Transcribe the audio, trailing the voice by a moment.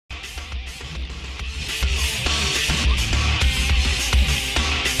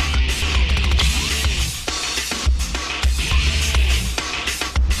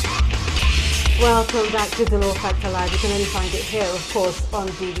Welcome back to the Law Factor Live. You can only find it here, of course, on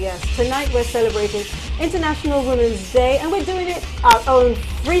DBS. Tonight we're celebrating International Women's Day and we're doing it our own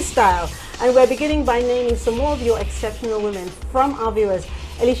freestyle. And we're beginning by naming some more of your exceptional women from our viewers.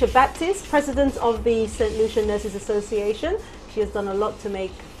 Alicia Baptiste, President of the St. Lucia Nurses Association. She has done a lot to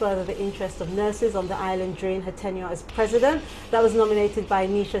make further the interest of nurses on the island during her tenure as President. That was nominated by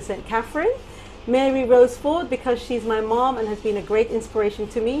Nisha St. Catherine. Mary Roseford, because she's my mom and has been a great inspiration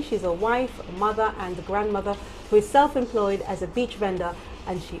to me. She's a wife, a mother and a grandmother who is self-employed as a beach vendor,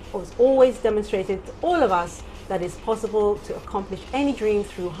 and she has always demonstrated to all of us that it's possible to accomplish any dream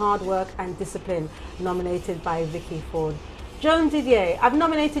through hard work and discipline, nominated by Vicky Ford. Joan Didier, I've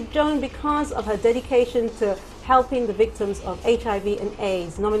nominated Joan because of her dedication to helping the victims of HIV and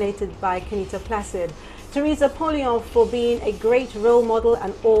AIDS, nominated by Kenita Placid. Teresa Polion for being a great role model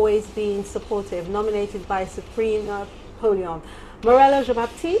and always being supportive, nominated by Sabrina Polion. Morella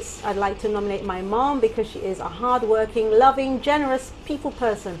Jean-Baptiste, I'd like to nominate my mom because she is a hard-working, loving, generous people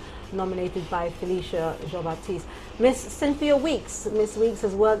person, nominated by Felicia Jean-Baptiste. Miss Cynthia Weeks. Miss Weeks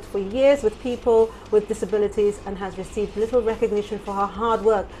has worked for years with people with disabilities and has received little recognition for her hard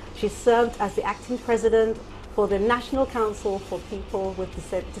work. She served as the acting president for the National Council for People with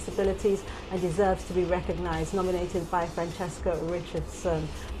Disabilities and deserves to be recognized, nominated by Francesca Richardson.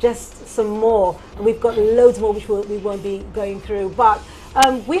 Just some more. We've got loads more which we won't be going through, but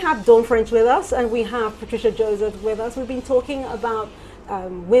we have Dawn French with us and we have Patricia Joseph with us. We've been talking about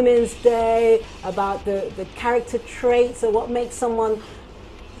Women's Day, about the character traits and what makes someone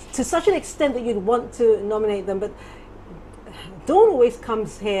to such an extent that you'd want to nominate them. But Dawn always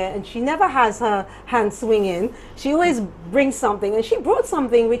comes here and she never has her hand swinging. She always brings something, and she brought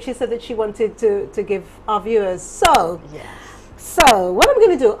something which she said that she wanted to give our viewers. So, yes. So what I'm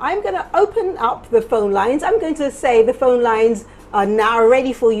going to do, I'm going to open up the phone lines. I'm going to say the phone lines are now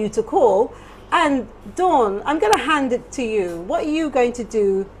ready for you to call. And Dawn, I'm going to hand it to you. What are you going to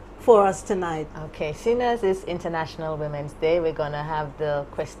do for us tonight? Okay, seeing as it's International Women's Day, we're going to have the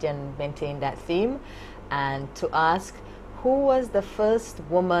question maintain that theme and to ask, who was the first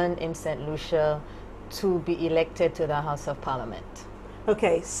woman in St. Lucia to be elected to the House of Parliament?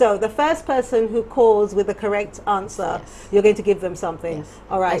 Okay, so the first person who calls with the correct answer, yes, you're going to give them something. Yes.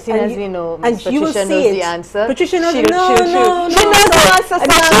 All right. As soon as we know, Patricia knows the answer. Patricia knows she knows the answer,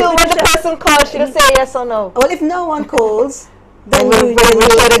 so when the person calls, she'll say yes or no. Well, if no one calls, then we'll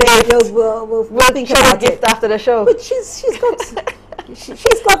think about it. Gift after the show. But she's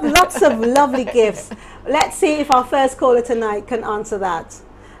got lots of lovely gifts. Let's see if our first caller tonight can answer that.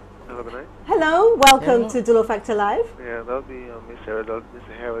 Hello, good night. Hello, welcome to Dulo Factor Live. Yeah, that'll be Miss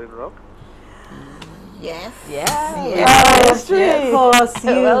Harold Rock. Yes. Yes. Of course,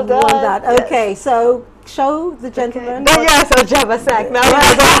 you well done. won that. Yes. Okay, so show the gentleman. Okay. Yes, I'll jab a sack now.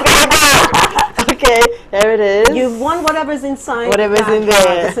 Okay, there it is. You've won whatever's inside. Whatever's in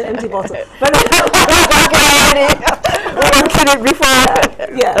there. It's an empty bottle. We emptied it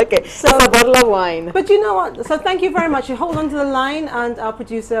before. Yeah. Okay. So a bottle of wine. But you know what? So thank you very much. You hold on to the line, and our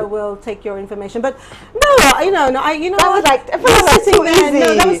producer will take your information. But no, that was like too easy.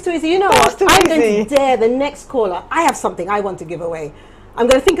 No, that was too easy. You know what? I'm going to dare the next caller. I have something I want to give away. I'm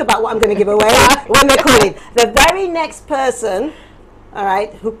going to think about what I'm going to give away when they're calling. The very next person, all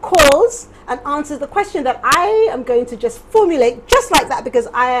right, who calls and answers the question that I am going to just formulate just like that, because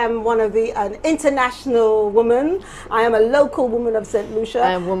I am one of an international woman. I am a local woman of St. Lucia.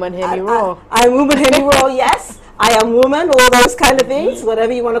 I am woman Henny Raw. I am woman Henny Raw, yes. I am woman, all those kind of things,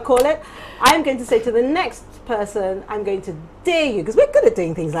 whatever you want to call it. I'm going to say to the next person, I'm going to dare you, because we're good at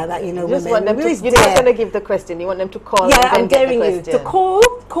doing things like that, you know, you just women. Want them to, you're not going to give the question, you want them to call. Yeah, and I'm daring get the you to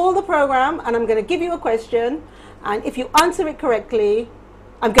call the program, and I'm going to give you a question, and if you answer it correctly,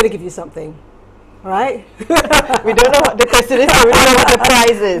 I'm going to give you something. Right? We don't know what the question is, so we don't know what the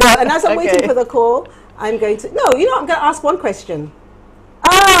prize is. No, and as I'm waiting for the call, I'm going to... No, you know, I'm going to ask one question.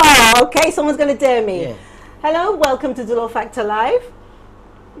 Oh, okay, someone's going to dare me. Yeah. Hello, welcome to Dulo Factor Live.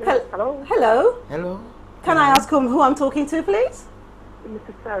 Yes, hello. Hello. Hello. Can I ask who I'm talking to, please?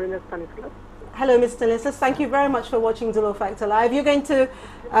 Mr. Sarina Stanislas. Hello, Mr. Stanislas. Thank you very much for watching Dulo Factor Live. You're going to...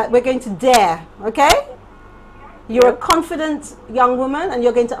 we're going to dare, okay? You're a confident young woman, and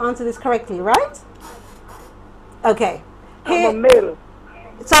you're going to answer this correctly, right? Okay. I'm a male.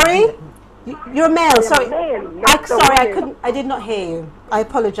 Sorry? You're a male. Sorry. Male, I did not hear you. I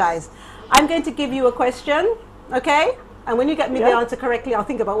apologize. I'm going to give you a question, okay? And when you get me the answer correctly, I'll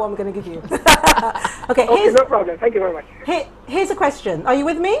think about what I'm going to give you. Okay, no problem. Thank you very much. Here's a question. Are you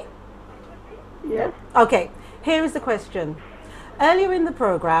with me? Yes. Okay, here is the question. Earlier in the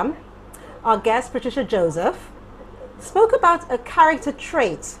program, our guest, Patricia Joseph, spoke about a character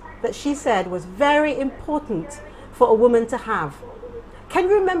trait that she said was very important for a woman to have. Can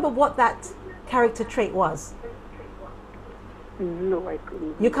you remember what that character trait was? No, I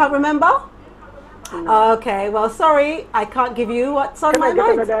couldn't. You can't remember? No. Okay, well, sorry, I can't give you what's on Can my I get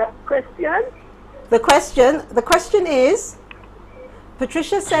mind. another question? The question is,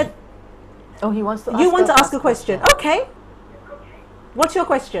 Patricia said, Oh, he wants to. you want to ask a question. Okay. What's your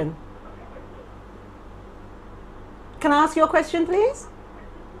question? Can I ask your question, please?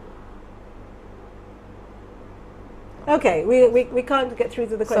 Okay, we can't get through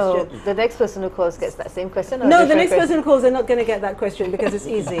to the So question. the next person who calls gets that same question. Or No, a the different next person question? who calls are not going to get that question because it's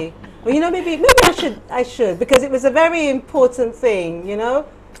easy. Well, you know, maybe I should because it was a very important thing. You know,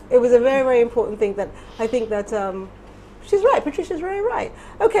 it was a very, very important thing that I think that she's right. Patricia's very right.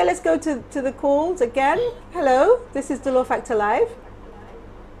 Okay, let's go to the calls again. Hello, this is the Law Factor Live.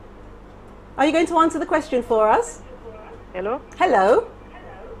 Are you going to answer the question for us? Hello? Hello.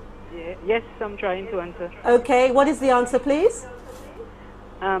 Yes, I'm trying to answer. Okay, what is the answer, please?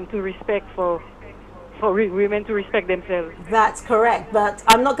 To respect for women to respect themselves. That's correct, but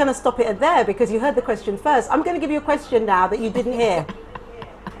I'm not going to stop it at there because you heard the question first. I'm going to give you a question now that you didn't hear.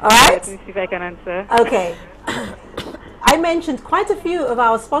 All right? Let me see if I can answer. Okay. I mentioned quite a few of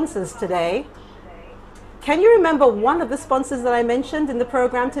our sponsors today. Can you remember one of the sponsors that I mentioned in the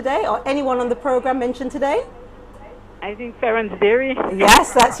program today, or anyone on the program mentioned today? I think Parents Dairy.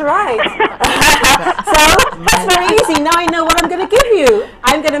 Yes, that's right. So that's very easy. Now I know what I'm going to give you.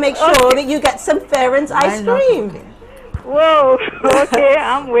 I'm going to make sure that you get some Farron's ice cream. Whoa, okay,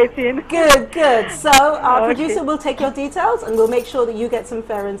 I'm waiting. Good, good. So our Okay. producer will take your details and we'll make sure that you get some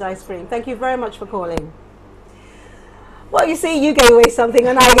Farron's ice cream. Thank you very much for calling. Well, you see, you gave away something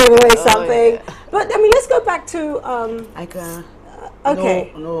and I gave away something. Yeah. But I mean, let's go back to. I can.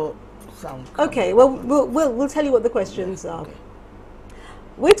 Okay. No sound. Okay. Well, we'll tell you what the questions are. Okay.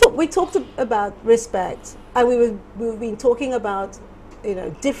 We talked about respect, and we've been talking about, you know,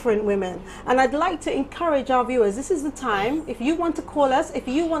 different women. And I'd like to encourage our viewers. This is the time. If you want to call us, if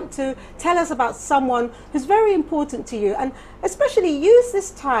you want to tell us about someone who's very important to you, and especially use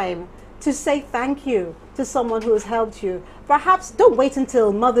this time to say thank you to someone who has helped you. Perhaps don't wait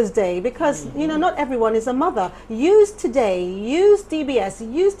until Mother's Day because, you know, not everyone is a mother. Use today, use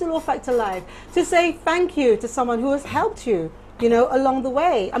DBS, use the Law Factor Live to say thank you to someone who has helped you, you know, along the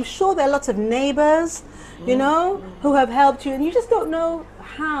way. I'm sure there are lots of neighbors, you know, who have helped you and you just don't know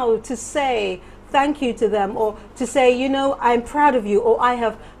how to say thank you to them or to say, you know, I'm proud of you or I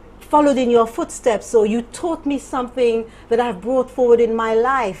have followed in your footsteps or you taught me something that I've brought forward in my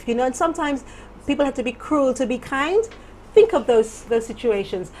life, you know, and sometimes people have to be cruel to be kind. Think of those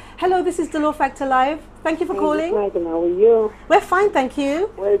situations. Hello, this is the Law Factor Live. Thank you for calling. Megan, how are you? We're fine, thank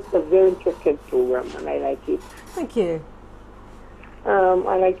you. Well, it's a very interesting program and I like it. Thank you.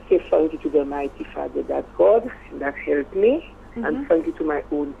 I like to say thank you to the Mighty Father, that God, that helped me, and thank you to my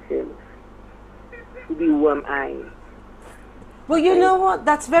own self, to be who am I. Well, you know what?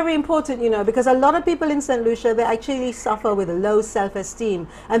 That's very important, you know, because a lot of people in St. Lucia, they actually suffer with low self-esteem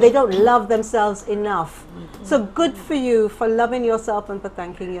and they don't love themselves enough. So good for you for loving yourself and for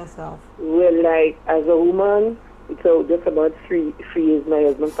thanking yourself. Well, like, as a woman, so just about three years my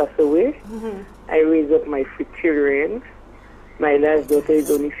husband passed away. I raised up my 3 children. My last daughter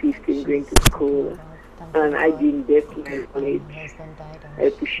is only 15, going to school. And I didn't get my knowledge. I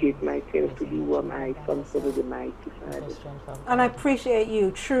appreciate myself to be who am I, from the Mighty Father. And I appreciate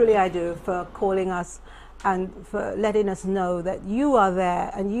you, truly I do, for calling us and for letting us know that you are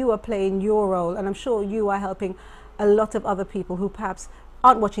there and you are playing your role. And I'm sure you are helping a lot of other people who perhaps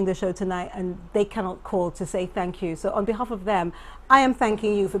aren't watching the show tonight and they cannot call to say thank you. So on behalf of them, I am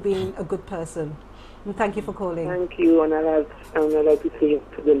thanking you for being a good person. And thank you for calling. Thank you. And I'd like to say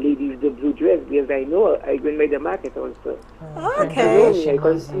to the ladies, the blue dress, because I know I went by the market also. Okay. I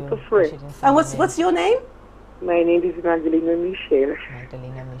was super free. And what's your name? My name is Magdalena Michelle.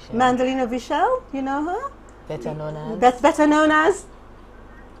 Magdalena Michelle. Mandalina Michelle, you know her? Better known as. That's better known as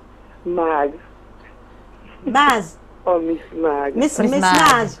Mag. Maz. Or Miss Mag. Miss Maz.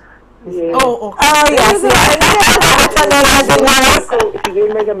 Maz. Yeah. Oh, yes. She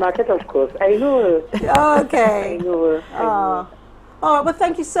went by the market, of course. I know her. I Okay. know her. I know her. All right, well,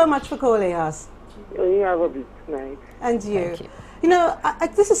 thank you so much for calling us. You have a good night. And you. Thank you. You know,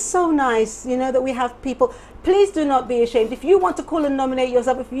 this is so nice, you know, that we have people. Please do not be ashamed. If you want to call and nominate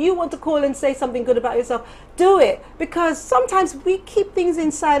yourself, if you want to call and say something good about yourself, do it. Because sometimes we keep things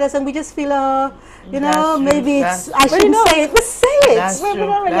inside us and we just feel, you know, maybe it's, I shouldn't say it. But say it. Well, we're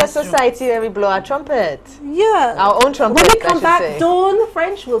not really a society where we blow our trumpet. Yeah. Our own trumpet, When we come back, say. Dawn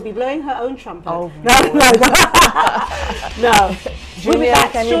French will be blowing her own trumpet. Oh, no. We'll be Julia,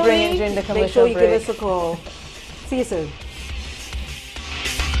 back can you bring it shortly. during the Make commercial sure you break? give us a call. See you soon.